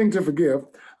anything to forgive,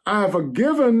 I have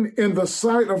forgiven in the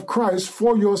sight of Christ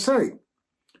for your sake.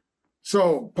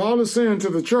 So Paul is saying to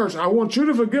the church, I want you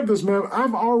to forgive this man.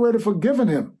 I've already forgiven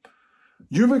him.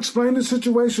 You've explained the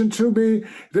situation to me.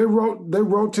 They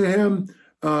wrote to him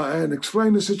and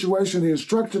explained the situation. He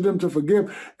instructed them to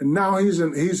forgive. And now he's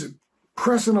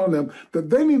pressing on them that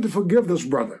they need to forgive this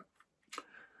brother.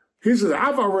 He says,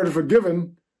 I've already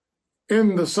forgiven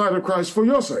in the sight of Christ for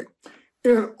your sake,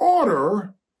 in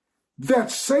order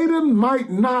that Satan might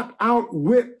not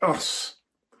outwit us,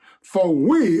 for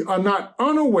we are not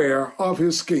unaware of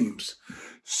his schemes.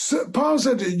 Paul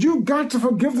said, you got to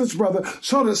forgive this brother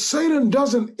so that Satan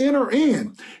doesn't enter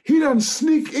in. He doesn't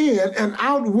sneak in and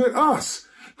outwit us.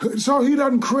 So he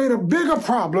doesn't create a bigger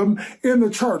problem in the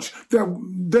church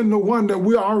than the one that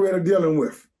we're already dealing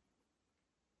with.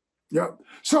 Yeah.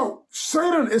 So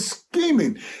Satan is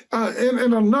scheming.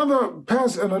 In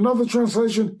another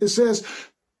translation, it says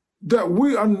that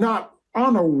we are not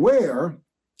unaware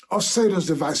of Satan's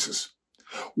devices.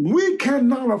 We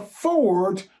cannot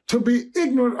afford to be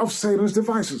ignorant of Satan's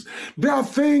devices. There are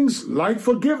things like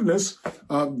forgiveness.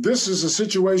 This is a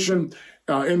situation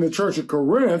in the church of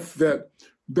Corinth that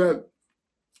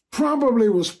probably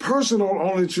was personal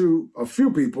only to a few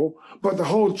people, but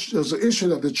there's an issue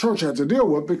that the church had to deal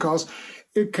with because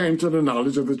it came to the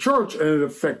knowledge of the church and it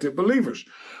affected believers.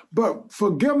 But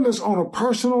forgiveness on a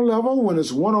personal level, when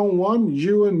it's one-on-one,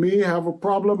 you and me have a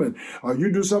problem and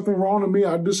you do something wrong to me,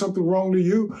 I do something wrong to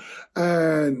you.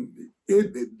 And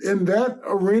in that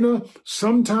arena,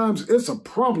 sometimes it's a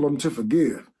problem to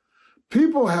forgive.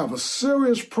 People have a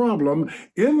serious problem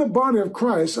in the body of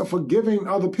Christ of forgiving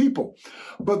other people.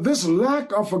 But this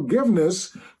lack of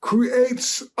forgiveness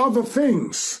creates other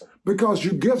things because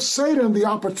you give Satan the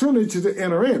opportunity to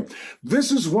enter in.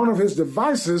 This is one of his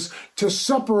devices to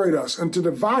separate us and to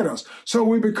divide us. So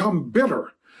we become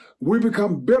bitter. We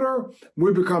become bitter.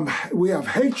 We have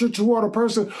hatred toward a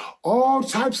person. All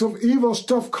types of evil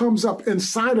stuff comes up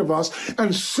inside of us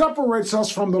and separates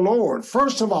us from the Lord.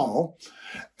 First of all,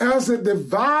 as it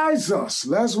divides us.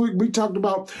 Last week we talked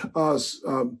about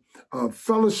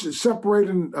fellowship,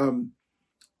 separating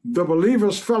the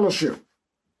believer's fellowship,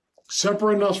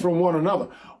 separating us from one another.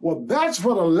 Well, that's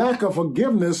what a lack of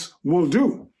forgiveness will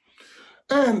do.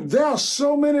 And there are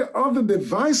so many other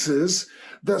devices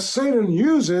that Satan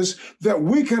uses that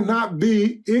we cannot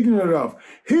be ignorant of.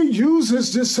 He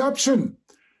uses deception.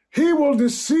 He will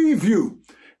deceive you.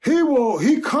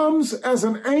 He comes as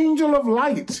an angel of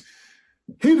light.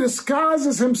 He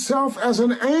disguises himself as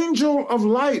an angel of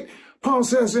light. Paul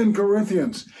says in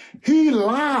Corinthians, he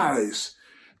lies.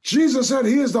 Jesus said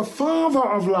he is the father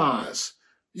of lies.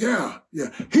 Yeah.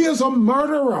 He is a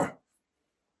murderer.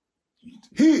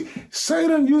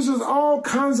 Satan uses all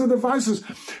kinds of devices.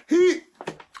 He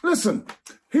doesn't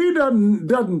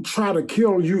try to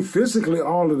kill you physically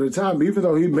all of the time, even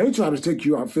though he may try to take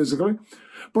you out physically.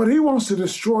 But he wants to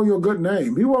destroy your good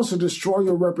name. He wants to destroy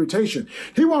your reputation.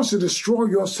 He wants to destroy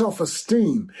your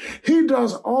self-esteem. He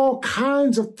does all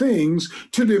kinds of things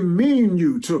to demean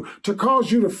you, to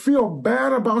cause you to feel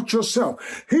bad about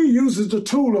yourself. He uses the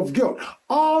tool of guilt.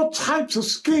 All types of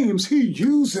schemes he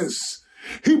uses.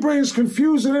 He brings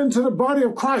confusion into the body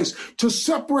of Christ to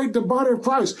separate the body of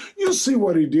Christ. You see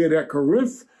what he did at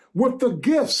Corinth with the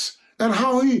gifts and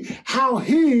how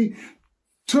he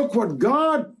took what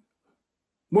God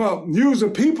use the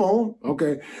people,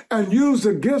 and use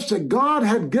the gifts that God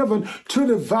had given to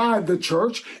divide the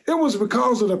church. It was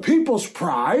because of the people's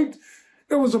pride.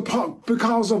 It was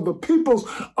because of the people's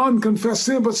unconfessed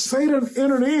sin. But Satan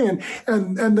entered in,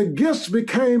 and the gifts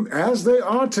became, as they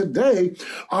are today,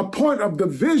 a point of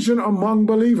division among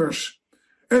believers.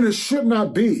 And it should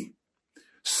not be.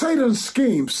 Satan's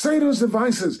schemes, Satan's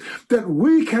devices that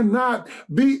we cannot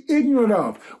be ignorant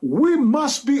of. We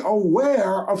must be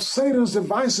aware of Satan's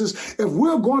devices if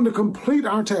we're going to complete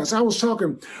our task. I was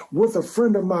talking with a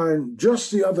friend of mine just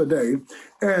the other day,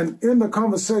 and in the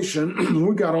conversation,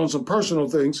 we got on some personal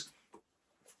things.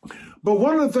 But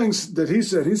one of the things that he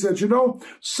said,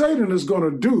 Satan is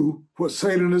going to do what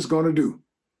Satan is going to do.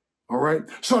 All right?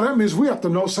 So that means we have to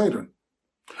know Satan.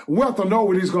 We have to know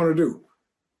what he's going to do.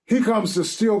 He comes to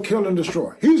steal, kill, and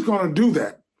destroy. He's going to do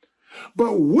that.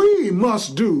 But we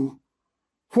must do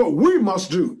what we must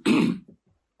do.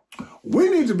 We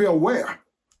need to be aware.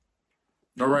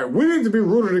 All right? We need to be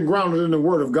rooted and grounded in the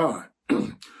Word of God.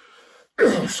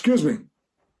 Excuse me.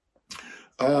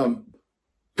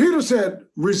 Peter said,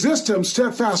 resist him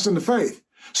steadfast in the faith.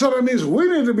 So that means we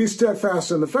need to be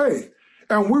steadfast in the faith.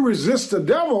 And we resist the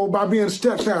devil by being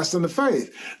steadfast in the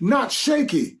faith. Not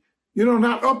shaky,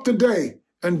 not up to date.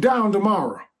 and down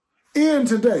tomorrow. In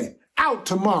today, out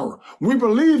tomorrow. We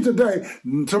believe today,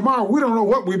 tomorrow we don't know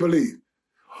what we believe.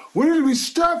 We need to be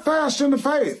steadfast in the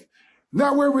faith.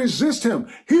 That way resist him.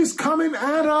 He's coming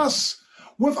at us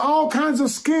with all kinds of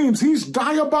schemes. He's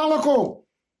diabolical.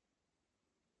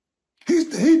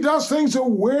 He does things to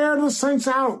wear the saints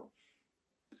out.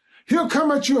 He'll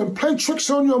come at you and play tricks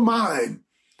on your mind.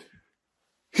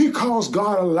 He calls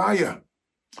God a liar.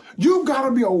 You've got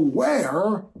to be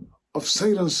aware of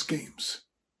Satan's schemes.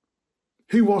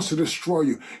 He wants to destroy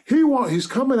you. He's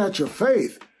coming at your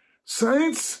faith.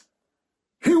 Saints,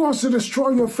 he wants to destroy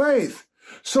your faith.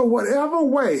 So whatever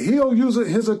way, he'll use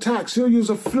his attacks, he'll use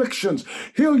afflictions,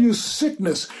 he'll use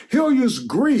sickness, he'll use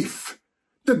grief,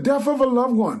 the death of a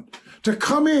loved one, to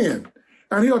come in,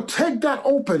 and he'll take that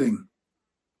opening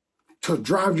to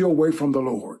drive you away from the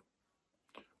Lord.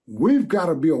 We've got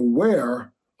to be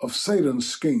aware of Satan's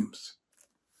schemes.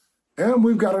 And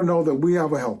we've got to know that we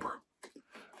have a helper.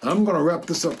 I'm going to wrap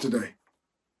this up today.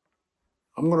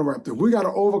 We got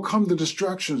to overcome the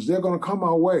distractions. They're going to come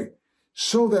our way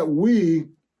so that we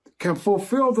can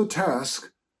fulfill the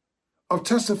task of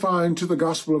testifying to the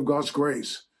gospel of God's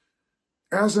grace.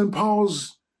 As in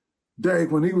Paul's day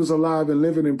when he was alive and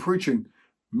living and preaching,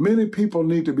 many people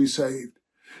need to be saved.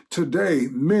 Today,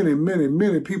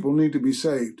 many people need to be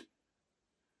saved.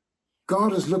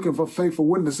 God is looking for faithful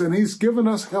witnesses, and he's given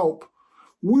us help.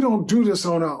 We don't do this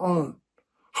on our own.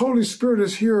 Holy Spirit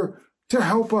is here to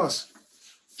help us.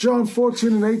 John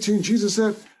 14:18, Jesus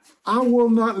said, I will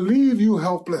not leave you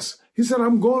helpless. He said,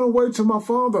 I'm going away to my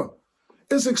Father.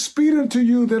 It's expedient to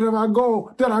you that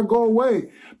I go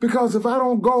away. Because if I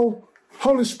don't go,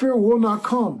 Holy Spirit will not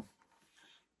come.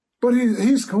 But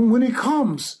when he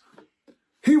comes,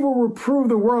 he will reprove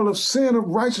the world of sin, of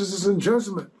righteousness, and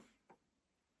judgment.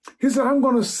 He said, I'm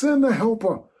going to send the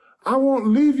helper. I won't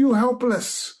leave you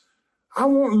helpless. I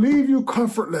won't leave you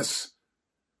comfortless.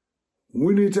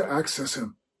 We need to access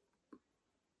him.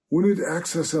 We need to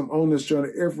access him on this journey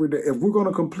every day. If we're going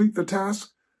to complete the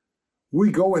task, we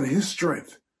go in his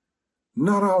strength,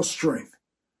 not our strength.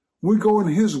 We go in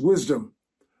his wisdom,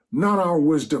 not our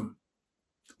wisdom.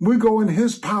 We go in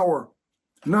his power,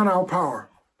 not our power.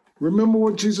 Remember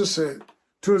what Jesus said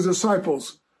to his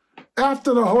disciples.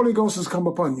 After the Holy Ghost has come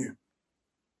upon you,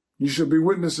 you shall be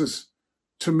witnesses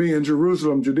to me in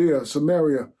Jerusalem, Judea,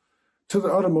 Samaria, to the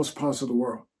uttermost parts of the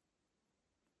world.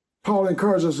 Paul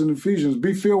encourages us in Ephesians,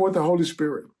 be filled with the Holy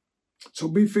Spirit. So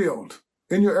be filled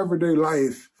in your everyday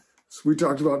life. As we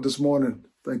talked about this morning.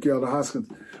 Thank you, Elder Hoskins.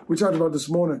 We talked about this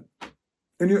morning.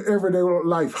 In your everyday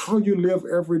life, how you live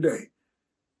every day.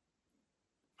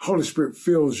 Holy Spirit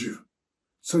fills you.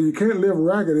 So you can't live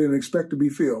raggedy and expect to be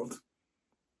filled.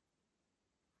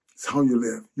 It's how you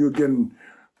live. You're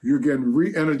getting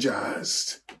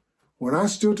re-energized. When I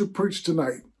stood to preach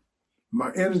tonight,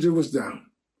 my energy was down.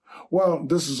 Well,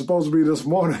 this is supposed to be this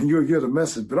morning. You'll hear the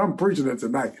message, but I'm preaching it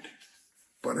tonight.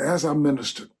 But as I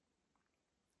ministered,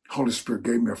 Holy Spirit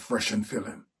gave me a fresh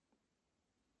feeling.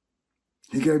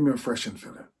 He gave me a fresh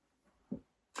feeling.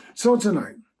 So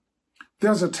tonight,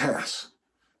 there's a task.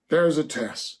 There's a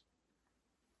task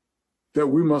that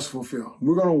we must fulfill.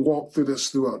 We're going to walk through this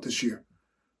throughout this year.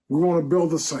 We want to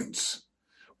build the saints.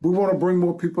 We want to bring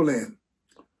more people in,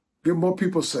 get more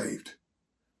people saved,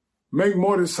 make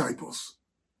more disciples,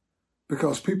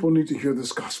 because people need to hear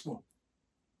this gospel.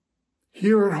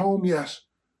 Here at home, yes,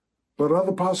 but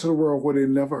other parts of the world where they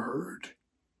never heard.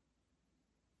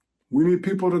 We need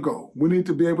people to go. We need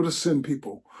to be able to send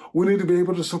people. We need to be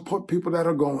able to support people that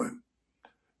are going.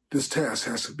 This task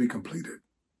has to be completed.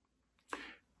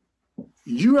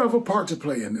 You have a part to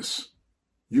play in this.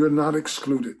 You're not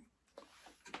excluded.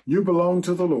 You belong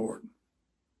to the Lord,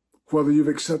 whether you've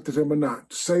accepted him or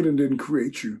not. Satan didn't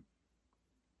create you.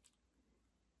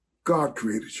 God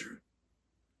created you.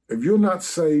 If you're not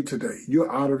saved today,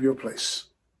 you're out of your place.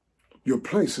 Your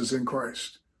place is in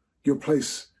Christ. Your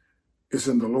place is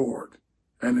in the Lord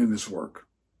and in his work.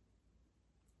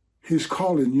 He's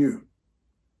calling you.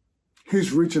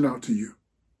 He's reaching out to you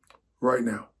right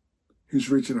now. He's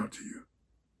reaching out to you.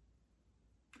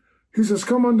 He says,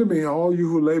 come unto me, all you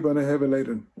who labor and are heavy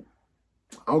laden.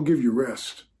 I'll give you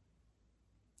rest.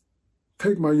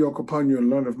 Take my yoke upon you and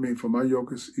learn of me, for my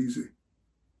yoke is easy.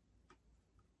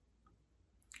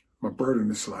 My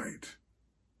burden is light.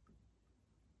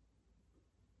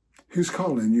 He's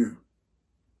calling you.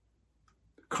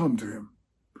 Come to him.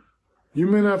 You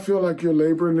may not feel like you're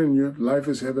laboring and your life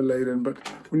is heavy laden, but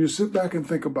when you sit back and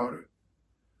think about it,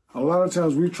 a lot of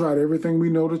times we've tried everything we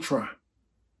know to try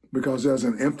because there's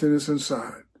an emptiness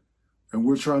inside and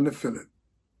we're trying to fill it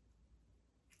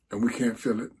and we can't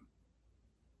fill it.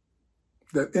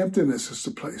 That emptiness is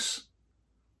the place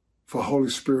for Holy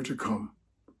Spirit to come,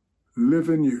 live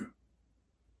in you,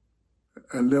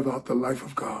 and live out the life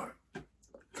of God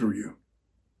through you.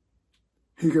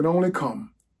 He can only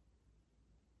come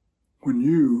when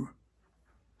you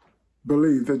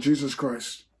believe that Jesus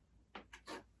Christ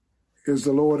is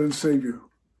the Lord and Savior,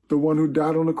 the one who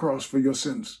died on the cross for your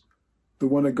sins, the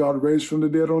one that God raised from the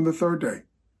dead on the third day,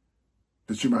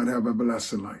 that you might have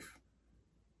everlasting life.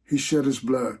 He shed his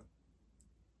blood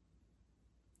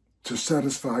to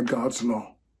satisfy God's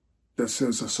law that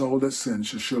says a soul that sins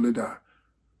shall surely die.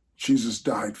 Jesus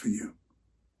died for you.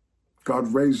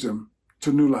 God raised him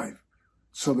to new life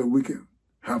so that we can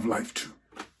have life too.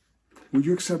 Will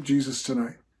you accept Jesus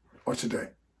tonight or today?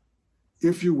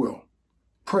 If you will,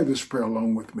 pray this prayer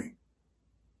along with me.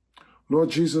 Lord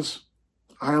Jesus,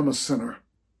 I am a sinner.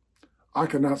 I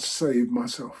cannot save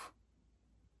myself.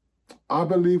 I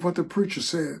believe what the preacher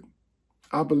said.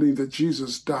 I believe that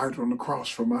Jesus died on the cross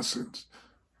for my sins.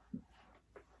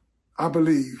 I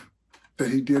believe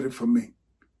that he did it for me.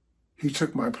 He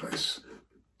took my place.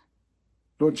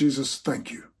 Lord Jesus,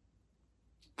 thank you.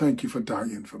 Thank you for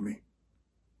dying for me.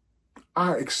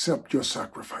 I accept your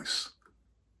sacrifice.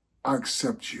 I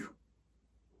accept you.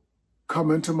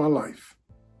 Come into my life.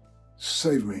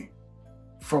 Save me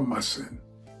from my sin.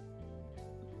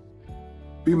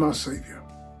 Be my Savior.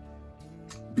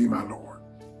 Be my Lord.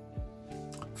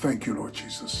 Thank you, Lord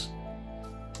Jesus.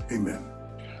 Amen.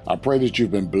 I pray that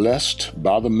you've been blessed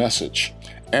by the message.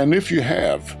 And if you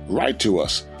have, write to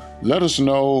us. Let us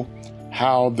know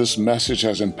how this message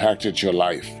has impacted your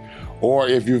life. Or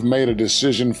if you've made a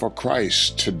decision for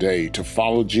Christ today to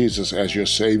follow Jesus as your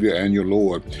Savior and your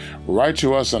Lord, write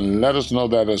to us and let us know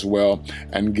that as well,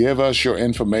 and give us your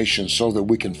information so that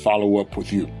we can follow up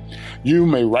with you. You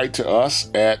may write to us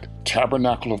at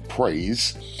Tabernacle of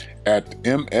Praise at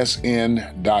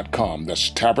msn.com.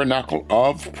 That's Tabernacle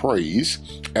of Praise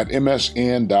at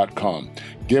msn.com.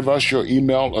 Give us your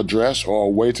email address or a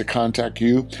way to contact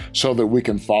you so that we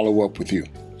can follow up with you.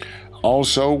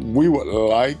 Also, we would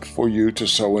like for you to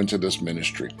sow into this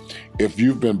ministry. If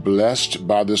you've been blessed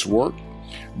by this work,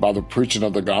 by the preaching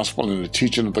of the gospel and the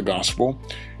teaching of the gospel,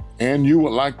 and you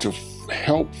would like to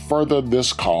help further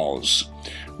this cause,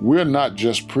 we're not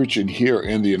just preaching here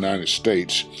in the United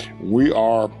States. We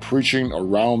are preaching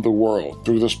around the world.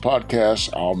 Through this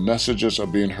podcast, our messages are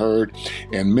being heard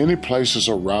in many places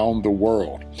around the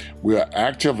world. We are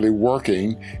actively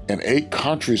working in 8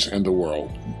 countries in the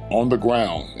world, on the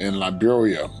ground in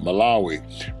Liberia, Malawi,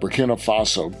 Burkina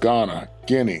Faso, Ghana,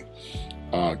 Guinea,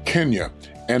 Kenya,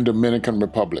 and Dominican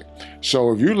Republic.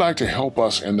 So if you'd like to help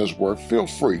us in this work, feel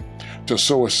free to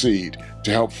sow a seed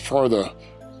to help further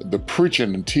the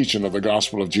preaching and teaching of the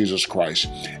gospel of Jesus Christ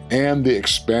and the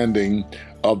expanding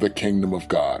of the kingdom of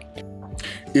God.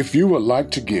 If you would like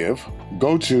to give,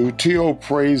 go to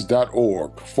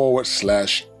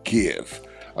topraise.org/give.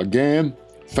 Again,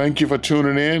 thank you for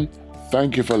tuning in.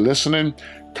 Thank you for listening.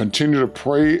 Continue to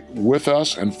pray with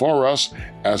us and for us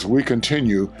as we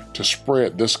continue to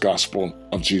spread this gospel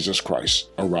of Jesus Christ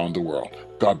around the world.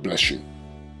 God bless you.